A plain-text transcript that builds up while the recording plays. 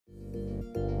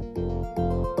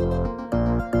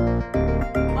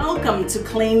Welcome to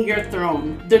Claim Your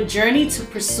Throne, the journey to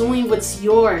pursuing what's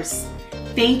yours.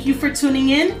 Thank you for tuning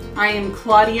in. I am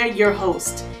Claudia, your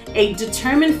host, a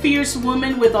determined, fierce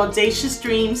woman with audacious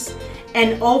dreams,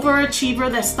 an overachiever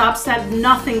that stops at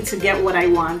nothing to get what I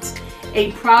want,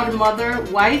 a proud mother,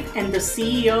 wife, and the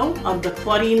CEO of the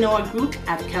Claudia Noah Group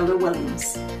at Keller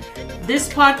Williams. This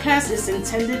podcast is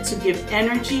intended to give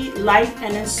energy, light,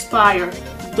 and inspire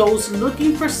those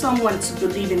looking for someone to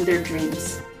believe in their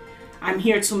dreams. I'm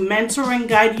here to mentor and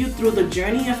guide you through the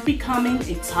journey of becoming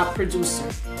a top producer.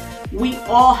 We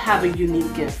all have a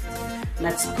unique gift.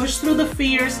 Let's push through the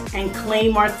fears and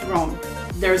claim our throne.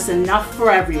 There's enough for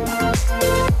everyone.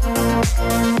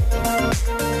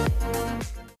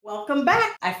 Welcome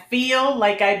back. I feel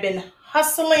like I've been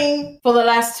hustling for the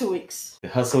last 2 weeks. The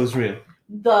hustle is real.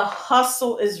 The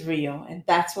hustle is real, and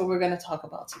that's what we're going to talk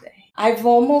about today. I've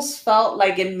almost felt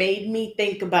like it made me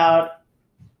think about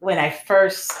when I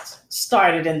first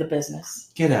started in the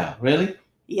business. Get out, really?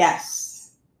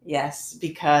 Yes,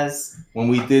 because... When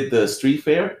we did the street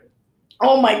fair?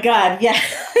 Oh my God, yeah.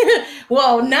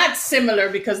 Well, not similar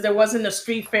because there wasn't a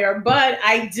street fair, but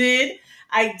I did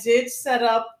set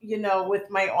up, with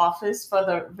my office for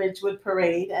the Ridgewood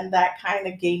Parade, and that kind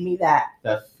of gave me that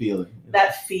feeling.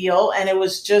 That feel, and it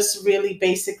was just really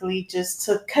basically just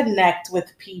to connect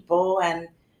with people and,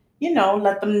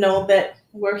 let them know that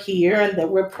we're here and that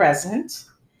we're present.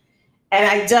 And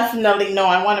I definitely know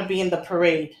I want to be in the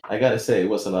parade. I got to say, it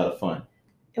was a lot of fun.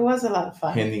 It was a lot of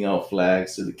fun. Handing out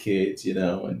flags to the kids,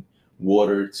 and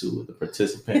water to the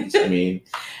participants. I mean,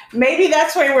 maybe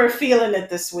that's why we're feeling it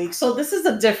this week. So this is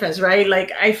the difference, right?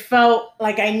 Like I felt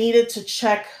like I needed to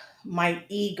check my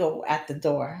ego at the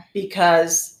door,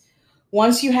 because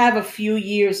once you have a few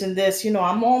years in this,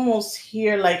 I'm almost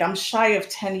here, like I'm shy of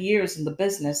 10 years in the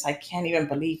business. I can't even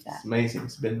believe that. It's amazing.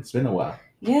 It's been a while.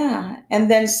 Yeah.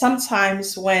 And then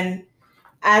sometimes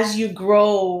as you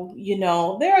grow,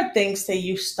 there are things that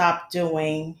you stop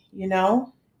doing,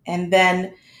 and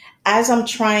then as I'm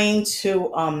trying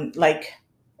to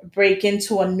break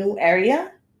into a new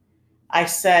area, I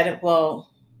said, well,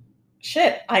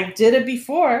 shit, I did it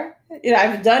before.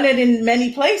 I've done it in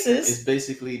many places. It's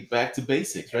basically back to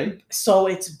basics, right? So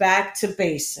it's back to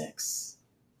basics.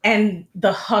 And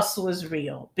the hustle is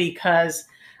real, because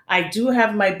I do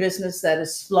have my business that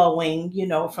is flowing,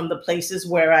 from the places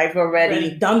where I've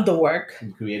already done the work.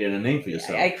 You created a name for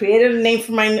yourself. I created a name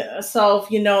for myself,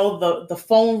 the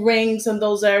phone rings in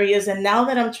those areas. And now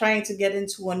that I'm trying to get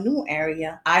into a new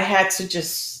area, I had to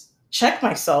just check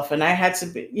myself, and I had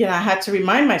to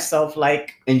remind myself,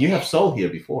 like. And you have sold here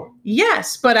before.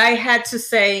 Yes, but I had to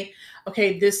say,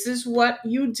 okay, this is what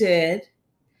you did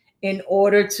in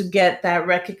order to get that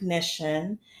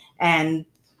recognition and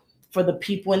for the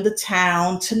people in the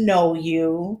town to know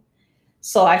you.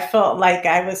 So I felt like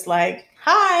I was like,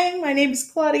 hi, my name is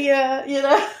Claudia,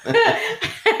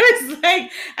 I was like,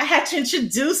 I had to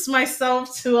introduce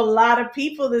myself to a lot of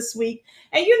people this week.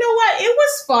 And you know what? It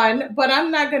was fun, but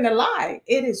I'm not going to lie.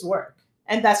 It is work.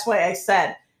 And that's why I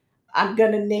said, I'm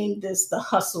going to name this The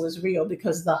Hustle is Real,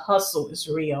 because the hustle is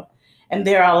real. And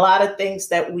there are a lot of things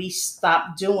that we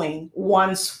stop doing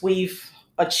once we've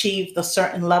achieved a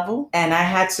certain level. And I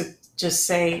had to just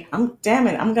say, I'm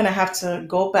going to have to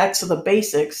go back to the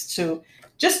basics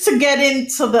just to get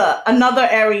into another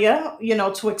area,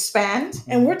 to expand.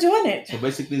 And we're doing it. So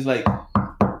basically it's like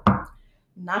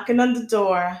knocking on the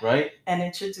door, right, and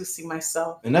introducing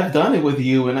myself. And I've done it with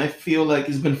you, and I feel like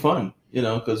it's been fun,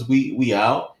 because we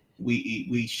out, we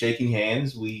eat, we shaking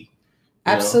hands,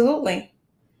 Absolutely.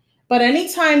 But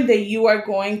anytime that you are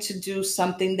going to do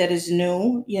something that is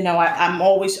new,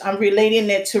 I'm relating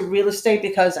it to real estate,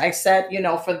 because I said,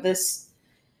 for this,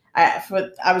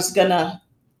 I was gonna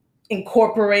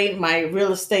incorporate my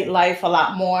real estate life a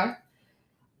lot more.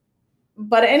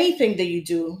 But anything that you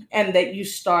do and that you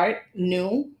start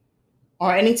new,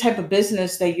 or any type of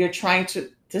business that you're trying to,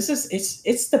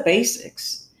 it's the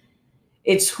basics.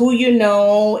 It's who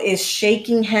it's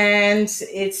shaking hands,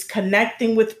 it's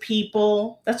connecting with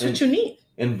people. That's what you need.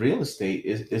 In real estate,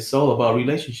 it's all about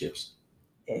relationships.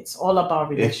 It's all about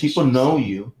relationships. If people know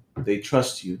you, they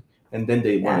trust you, and then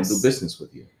they want to do business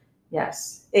with you.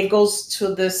 Yes. It goes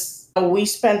to this. We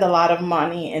spend a lot of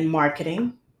money in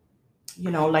marketing,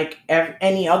 like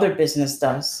any other business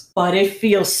does. But it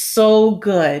feels so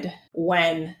good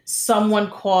when someone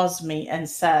calls me and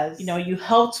says, you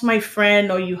helped my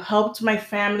friend or you helped my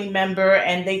family member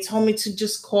and they told me to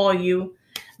just call you.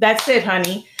 That's it,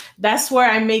 honey. That's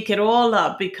where I make it all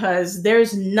up, because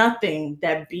there's nothing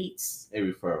that beats a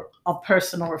referral, a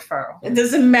personal referral. It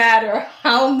doesn't matter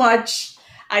how much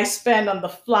I spend on the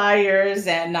flyers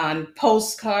and on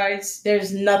postcards.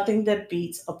 There's nothing that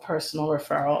beats a personal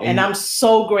referral. And I'm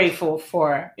so grateful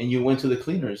for. And you went to the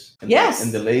cleaners. And yes.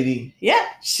 And the lady. Yeah.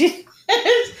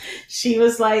 She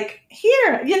was like,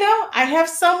 here, I have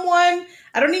someone.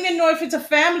 I don't even know if it's a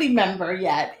family member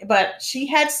yet, but she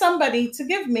had somebody to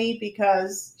give me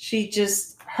because she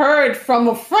just heard from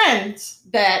a friend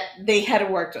that they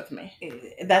had worked with me.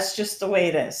 That's just the way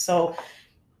it is. So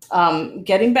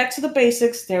getting back to the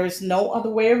basics, there is no other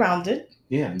way around it.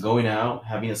 Yeah, going out,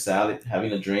 having a salad,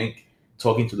 having a drink,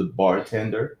 talking to the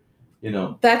bartender,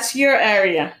 That's your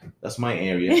area. That's my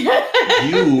area.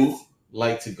 You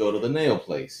like to go to the nail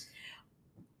place.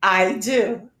 I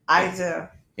do.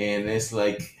 And it's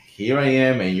like, here I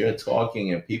am, and you're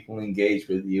talking, and people engage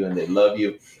with you, and they love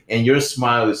you, and your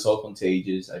smile is so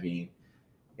contagious. I mean,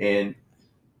 and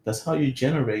that's how you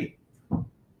generate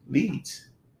leads.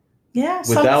 Yeah.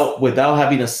 Without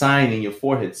having a sign in your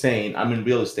forehead saying, I'm in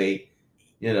real estate,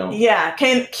 Yeah.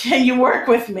 Can you work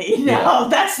with me? No,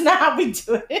 that's not how we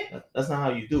do it. That's not how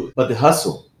you do it. But the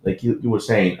hustle, like you were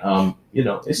saying,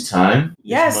 it's time.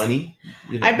 Yes. It's money.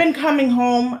 I've been coming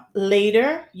home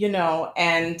later,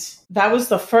 and that was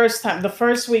the first time. The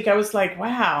first week I was like,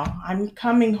 wow, I'm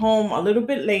coming home a little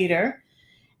bit later.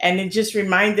 And it just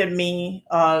reminded me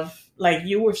of, like,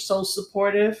 you were so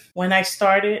supportive when I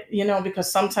started,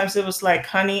 because sometimes it was like,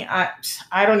 honey,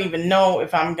 I don't even know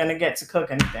if I'm going to get to cook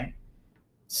anything.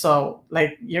 So,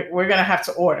 like, we're going to have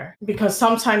to order, because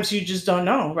sometimes you just don't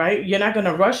know, right? You're not going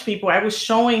to rush people. I was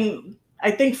showing,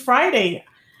 I think Friday,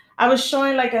 I was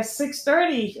showing like at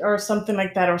 6:30 or something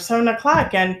like that, or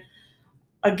 7:00. And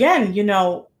again,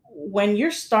 when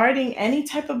you're starting any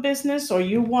type of business or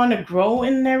you want to grow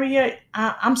in an area,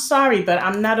 I'm sorry, but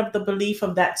I'm not of the belief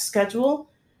of that schedule,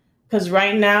 because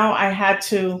right now I had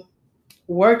to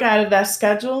work out of that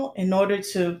schedule in order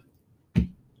to.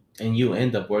 And you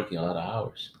end up working a lot of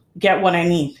hours. Get what I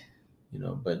need.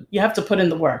 But you have to put in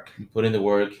the work. You put in the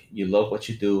work. You love what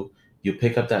you do. You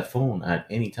pick up that phone at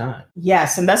any time.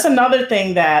 Yes, and that's another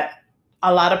thing that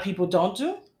a lot of people don't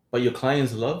do. But your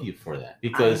clients love you for that,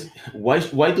 because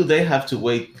why do they have to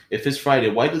wait? If it's Friday,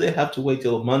 why do they have to wait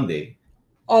till Monday?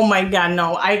 Oh my God,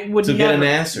 no! I would to never get an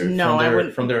answer. No, I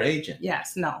wouldn't. From their agent.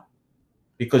 Yes, no.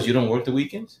 Because you don't work the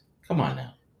weekends? Come on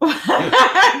now.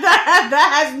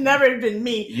 that has never been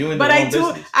me. You in but the I wrong do.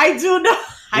 business. I do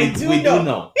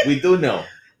know. We do know.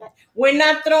 We're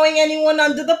not throwing anyone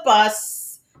under the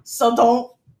bus, so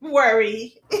don't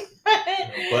worry.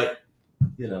 But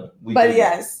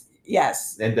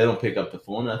yes. And they don't pick up the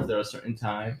phone after a certain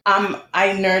time.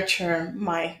 I nurture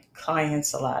my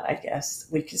clients a lot, I guess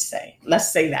we could say.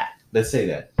 Let's say that.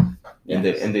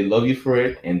 Yes. And they love you for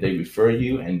it, and they refer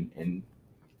you, and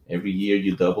every year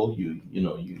you double,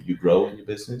 you grow in your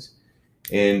business.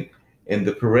 And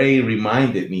the parade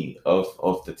reminded me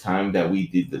of the time that we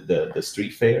did the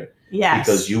street fair. Yes.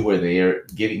 Because you were there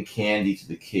giving candy to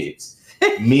the kids,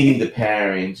 meeting the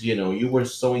parents, you were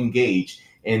so engaged.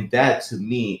 And that to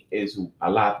me is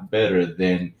a lot better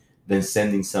than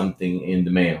sending something in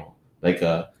the mail, like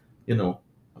a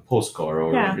postcard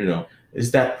or,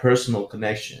 it's that personal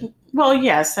connection. Well,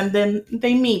 yes. And then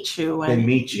they meet you. And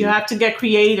you have to get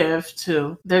creative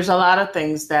too. There's a lot of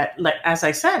things that, like, as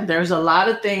I said, there's a lot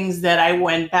of things that I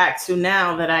went back to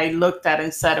now that I looked at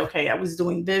and said, okay, I was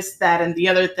doing this, that, and the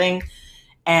other thing.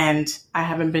 And I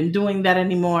haven't been doing that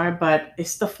anymore, but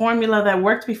it's the formula that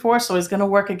worked before, so it's going to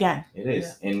work again. It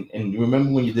is. Yeah. And you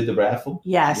remember when you did the raffle?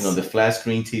 Yes. The flat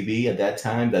screen TV at that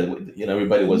time that,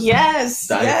 everybody was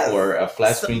dying for a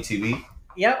flat screen TV.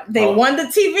 Yep. They won the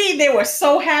TV. They were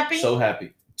so happy. 2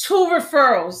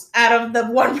 referrals out of the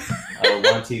one. Out of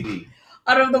one TV.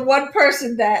 Out of the one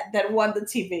person that won the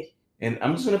TV. And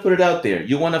I'm just going to put it out there.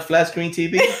 You want a flat screen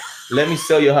TV? Let me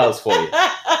sell your house for you.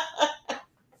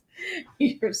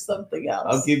 You're something else.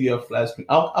 I'll give you a flat screen.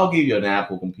 I'll give you an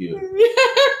Apple computer.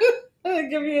 I'll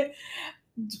give you.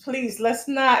 Please, let's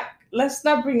not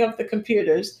bring up the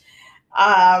computers.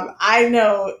 I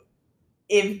know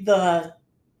if the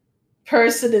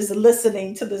person is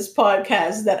listening to this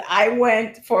podcast that I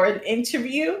went for an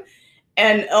interview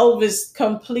and Elvis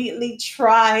completely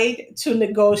tried to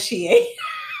negotiate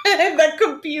the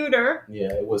computer.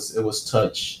 Yeah, it was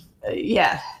touch.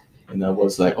 Yeah. And I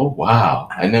was like, oh, wow.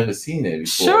 I never seen it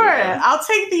before. Sure. I'll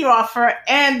take the offer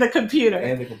and the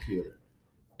computer.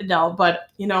 No, but,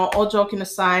 all joking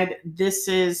aside, this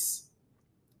is,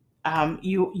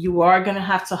 you are going to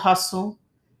have to hustle.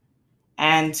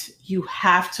 And you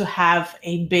have to have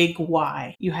a big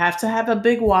why. You have to have a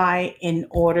big why in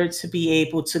order to be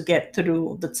able to get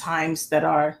through the times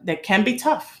that can be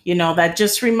tough. That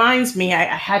just reminds me, I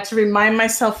had to remind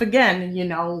myself again,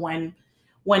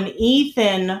 when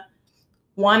Ethan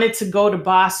wanted to go to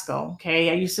Bosco, okay,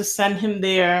 I used to send him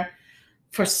there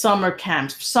for summer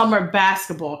camps, summer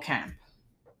basketball camp,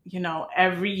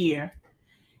 every year.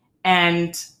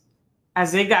 And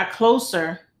as they got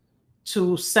closer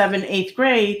to 7th, 8th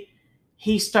grade,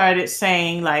 he started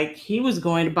saying like he was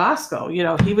going to Bosco.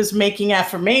 He was making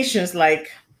affirmations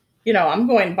like, I'm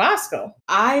going to Bosco.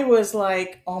 I was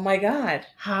like, oh my God,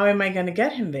 how am I going to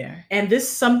get him there? And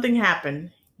something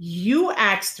happened. You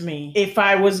asked me if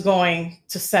I was going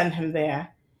to send him there.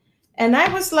 And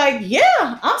I was like,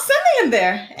 yeah, I'm sending him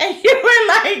there. And you were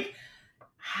like,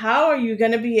 how are you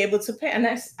going to be able to pay? And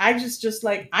I just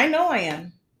like, I know I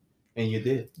am. And you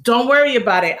did. Don't worry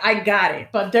about it. I got it.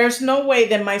 But there's no way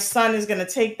that my son is going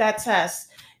to take that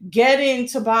test, get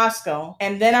into Bosco,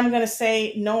 and then I'm going to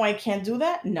say, no, I can't do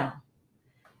that. No.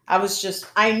 I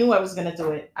knew I was going to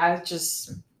do it. I was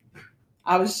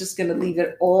just going to leave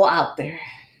it all out there.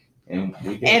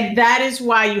 And that is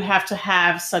why you have to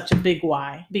have such a big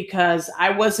why, because I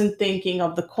wasn't thinking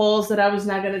of the calls that I was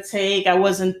not going to take. I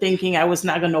wasn't thinking I was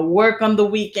not going to work on the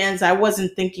weekends. I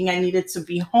wasn't thinking I needed to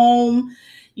be home,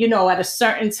 at a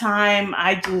certain time.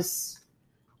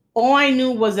 All I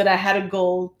knew was that I had a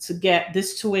goal to get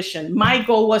this tuition. My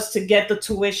goal was to get the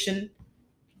tuition,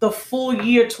 the full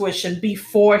year tuition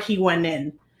before he went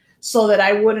in, so that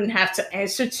I wouldn't have to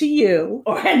answer to you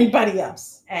or anybody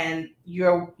else. And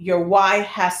your why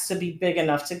has to be big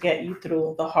enough to get you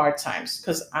through the hard times.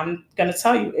 Because I'm going to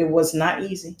tell you, it was not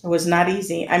easy. It was not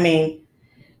easy. I mean,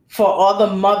 for all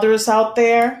the mothers out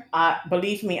there,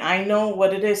 believe me, I know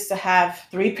what it is to have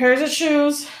 3 pairs of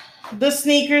shoes, the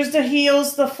sneakers, the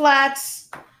heels, the flats,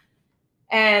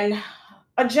 and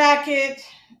a jacket,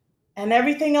 and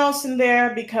everything else in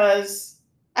there, because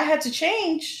I had to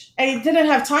change. I didn't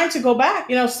have time to go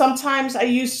back. Sometimes I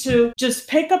used to just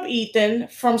pick up Ethan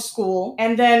from school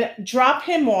and then drop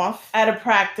him off at a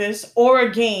practice or a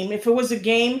game. If it was a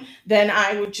game, then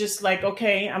I would just like,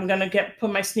 okay, I'm going to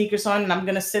put my sneakers on and I'm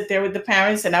going to sit there with the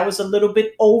parents. And I was a little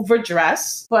bit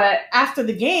overdressed. But after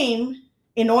the game,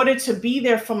 in order to be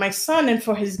there for my son and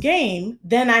for his game,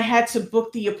 then I had to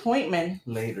book the appointment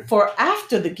later for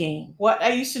after the game. What I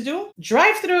used to do,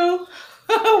 drive through.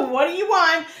 What do you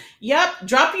want? Yep,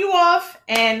 drop you off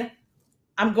and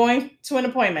I'm going to an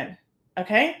appointment.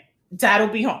 Okay? Dad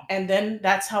will be home. And then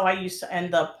that's how I used to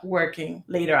end up working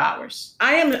later hours.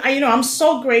 I'm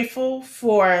so grateful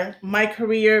for my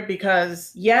career,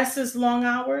 because yes, it's long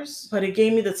hours, but it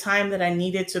gave me the time that I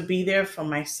needed to be there for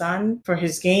my son, for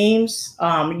his games,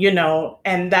 and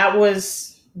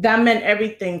that meant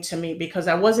everything to me, because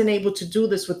I wasn't able to do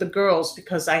this with the girls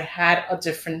because I had a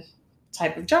different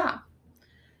type of job.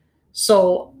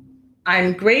 So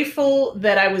I'm grateful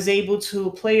that I was able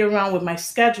to play around with my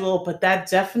schedule, but that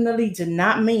definitely did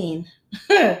not mean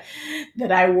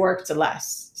that I worked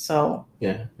less. So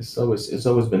yeah, it's always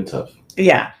been tough.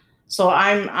 Yeah. So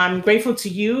I'm grateful to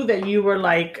you that you were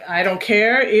like, I don't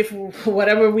care if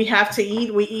whatever we have to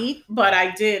eat, we eat. But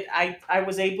I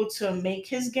was able to make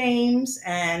his games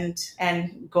and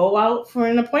go out for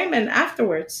an appointment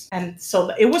afterwards. And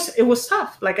so it was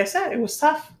tough. Like I said, it was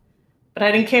tough. But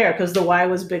I didn't care because the why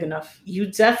was big enough. You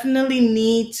definitely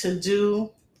need to do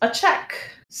a check.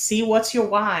 See what's your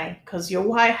why, because your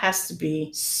why has to be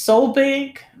so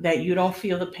big that you don't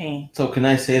feel the pain. So can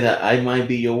I say that I might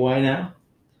be your why now?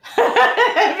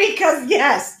 Because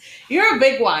yes, you're a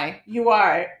big why. You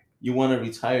are. You want to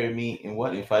retire me in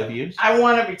 5 years? I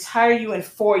want to retire you in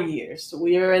 4 years. So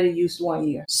we already used 1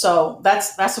 year. So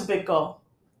that's a big goal.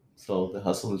 So the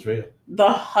hustle is real. The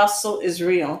hustle is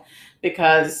real,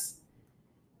 because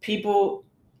people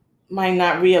might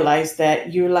not realize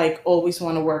that you like always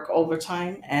want to work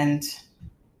overtime. And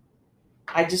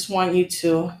I just want you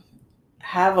to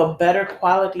have a better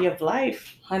quality of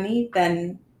life, honey,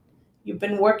 than you've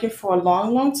been working for a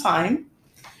long, long time.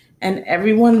 And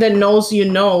everyone that knows you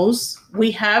knows we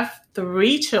have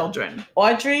 3 children,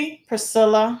 Audrey,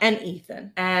 Priscilla, and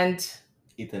Ethan. And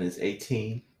Ethan is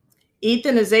 18.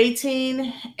 Ethan is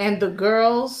 18, and the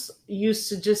girls used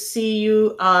to just see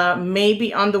you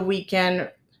maybe on the weekend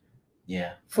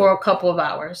for a couple of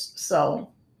hours. So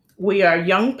we are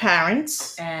young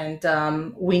parents,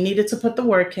 and we needed to put the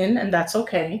work in, and that's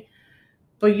okay.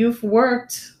 But you've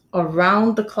worked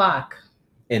around the clock.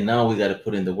 And now we got to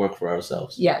put in the work for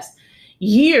ourselves. Yes.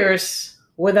 Years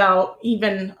without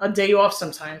even a day off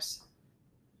sometimes.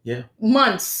 Yeah.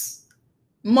 Months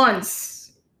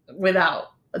without.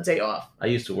 a day off. I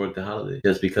used to work the holidays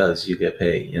just because you get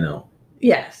paid,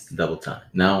 Yes. double time.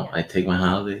 Now I take my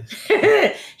holidays.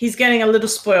 He's getting a little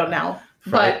spoiled now.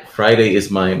 But Friday is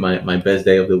my best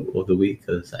day of the week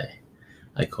because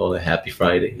I call it Happy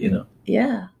Friday,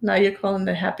 Yeah, now you're calling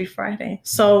it Happy Friday.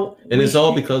 So and it's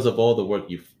all because of all the work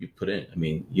you put in. I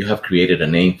mean, you have created a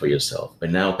name for yourself, but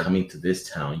now coming to this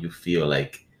town, you feel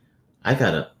like I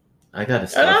gotta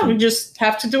stop. We just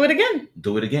have to do it again.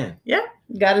 Do it again. Yeah,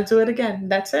 got to do it again.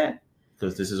 That's it.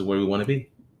 Because this is where we want to be.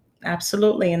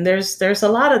 Absolutely, and there's a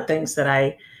lot of things that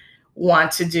I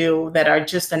want to do that are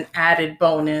just an added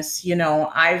bonus.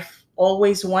 I've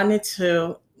always wanted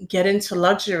to get into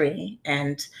luxury,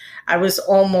 and I was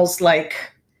almost like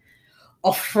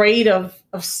afraid of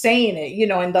saying it.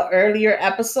 In the earlier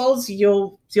episodes,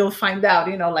 you'll find out,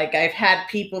 like I've had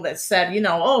people that said,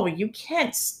 oh, you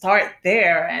can't start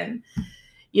there. And,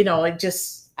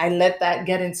 I let that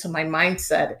get into my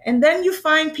mindset. And then you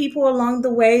find people along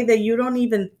the way that you don't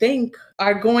even think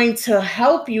are going to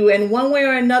help you in one way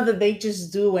or another. They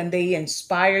just do, and they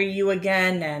inspire you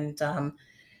again. And,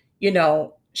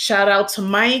 shout out to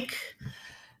Mike,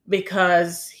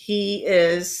 because he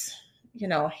is,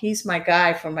 he's my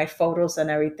guy for my photos and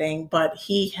everything, but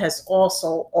he has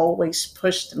also always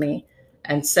pushed me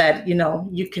and said,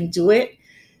 you can do it.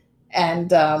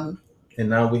 And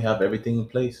now we have everything in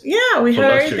place. Yeah, we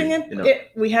have everything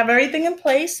in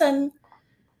place, and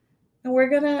we're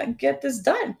gonna get this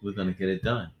done. We're gonna get it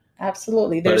done.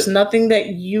 Absolutely. There's nothing that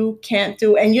you can't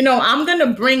do. And I'm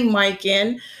gonna bring Mike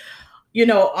in,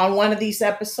 on one of these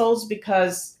episodes,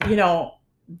 because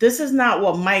this is not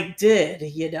what Mike did,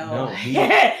 No,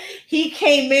 he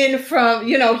came in from,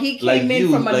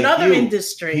 from another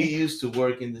industry. He used to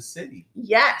work in the city.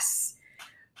 Yes.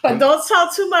 But don't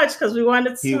tell too much, because we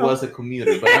wanted to. He was a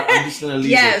commuter, but I'm just going to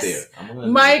leave it there.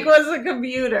 Mike was a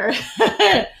commuter.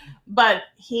 But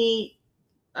he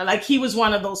was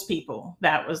one of those people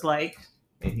that was like,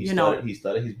 and he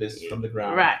started his business from the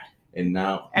ground. Right. And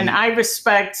now. And I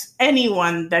respect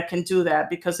anyone that can do that,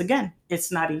 because, again,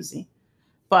 it's not easy.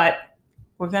 But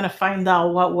we're going to find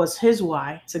out what was his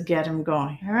why to get him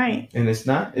going. All right. And it's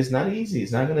not easy.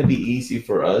 It's not going to be easy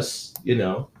for us,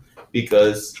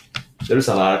 because there's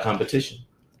a lot of competition.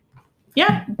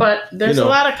 Yeah, but there's a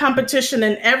lot of competition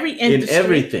in every industry.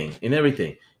 In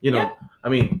everything. I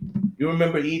mean, you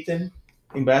remember Ethan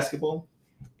in basketball?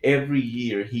 Every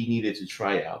year he needed to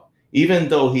try out. Even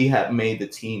though he had made the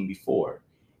team before,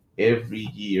 every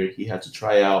year he had to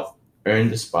try out, earn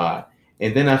the spot.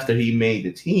 And then after he made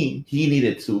the team, he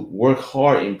needed to work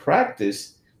hard in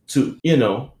practice to,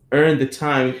 earn the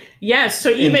time. Yes,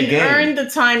 to even earn the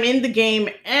time in the game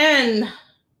and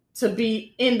to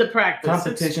be in the practice.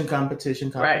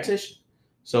 Competition. Right.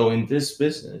 So in this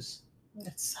business,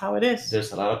 that's how it is.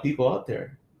 There's a lot of people out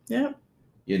there. Yeah.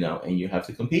 And you have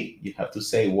to compete. You have to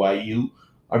say why you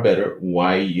are better,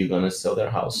 why you're going to sell their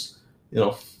house,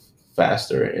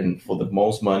 faster and for the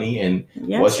most money, and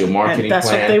what's your marketing plan.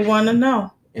 That's what they want to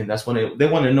know. And that's when they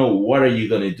want to know, what are you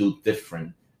going to do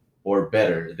different or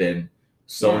better than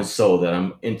so-and-so that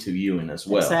I'm interviewing as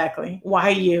well. Exactly. Why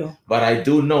you? But I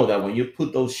do know that when you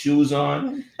put those shoes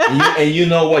on, and you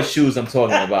know what shoes I'm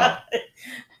talking about.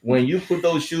 When you put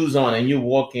those shoes on and you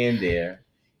walk in there,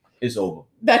 it's over.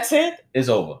 That's it? It's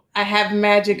over. I have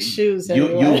magic shoes.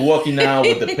 You're walking out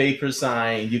with the paper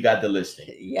sign, you got the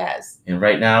listing. Yes. And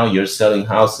right now you're selling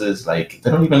houses like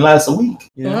they don't even last a week.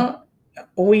 Well,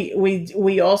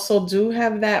 we also do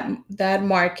have that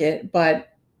market, but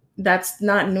that's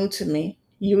not new to me.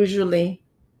 Usually,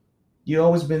 you've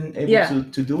always been able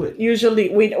to do it. Usually,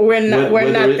 we're not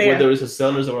there. Whether it's a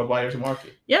seller's or a buyer's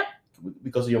market. Yep.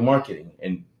 Because of your marketing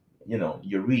and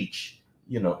your reach,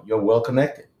 you're well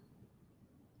connected.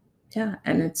 Yeah,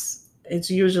 and it's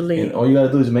usually. And all you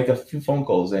gotta do is make a few phone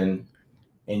calls, and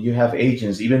you have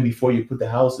agents even before you put the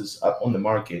houses up on the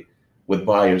market with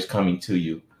buyers coming to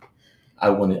you.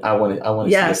 I want to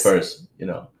see it first.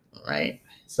 Right.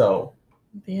 So.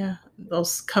 Yeah,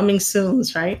 those coming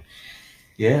soons, right?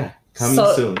 Yeah,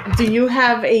 coming soon. Do you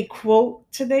have a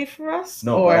quote today for us?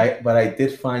 No, but I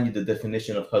did find you the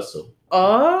definition of hustle.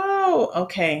 Oh,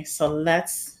 okay. So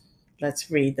let's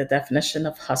read the definition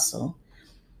of hustle.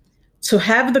 To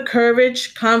have the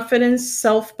courage, confidence,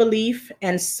 self-belief,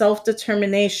 and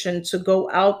self-determination to go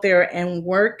out there and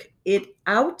work it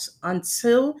out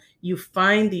until you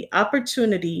find the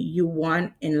opportunity you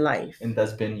want in life. And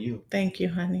that's been you. Thank you,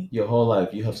 honey. Your whole life,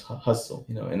 you have hustle,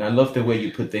 and I love the way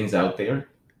you put things out there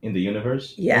in the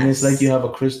universe. Yes. And it's like you have a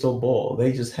crystal ball.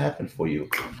 They just happen for you.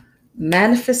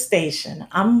 Manifestation.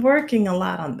 I'm working a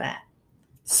lot on that.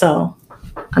 So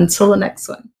until the next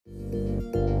one.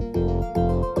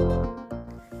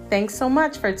 Thanks so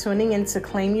much for tuning in to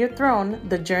Claim Your Throne,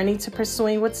 the journey to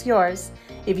pursuing what's yours.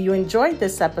 If you enjoyed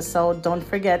this episode, don't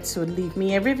forget to leave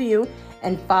me a review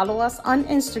and follow us on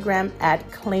Instagram at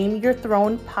Claim Your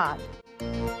Throne Pod.